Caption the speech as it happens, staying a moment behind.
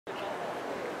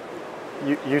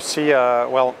you see,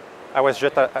 well, I was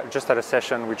just at a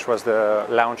session which was the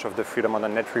launch of the Freedom on the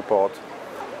Net report,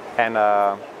 and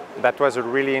that was a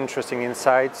really interesting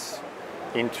insight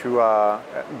into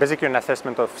basically an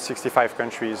assessment of 65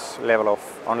 countries' level of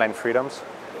online freedoms.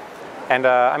 And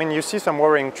I mean, you see some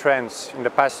worrying trends. In the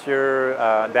past year,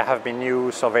 there have been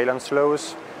new surveillance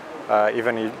laws,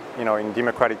 even in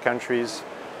democratic countries.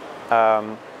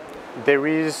 There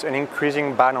is an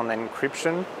increasing ban on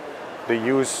encryption, the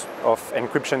use of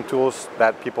encryption tools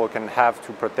that people can have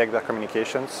to protect their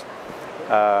communications.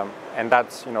 And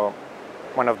that's,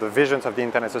 one of the visions of the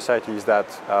Internet Society is that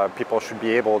people should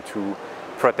be able to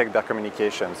protect their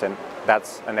communications, and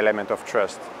that's an element of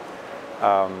trust.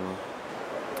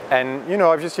 And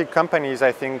obviously companies,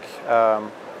 I think,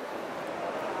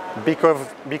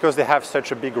 because they have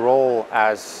such a big role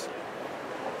as,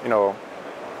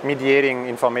 mediating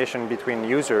information between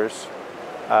users,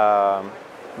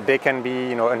 they can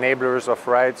be, enablers of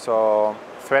rights or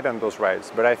threaten those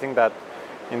rights. But I think that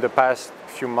in the past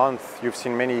few months, you've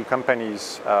seen many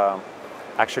companies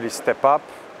actually step up,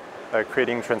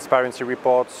 creating transparency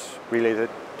reports related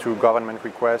to government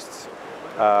requests,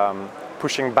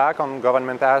 pushing back on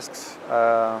government asks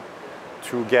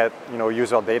to get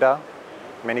user data.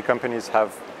 Many companies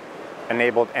have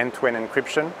enabled end-to-end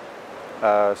encryption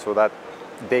so that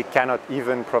they cannot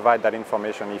even provide that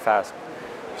information if asked.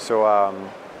 So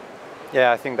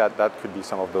yeah, I think that could be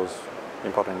some of those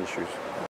important issues.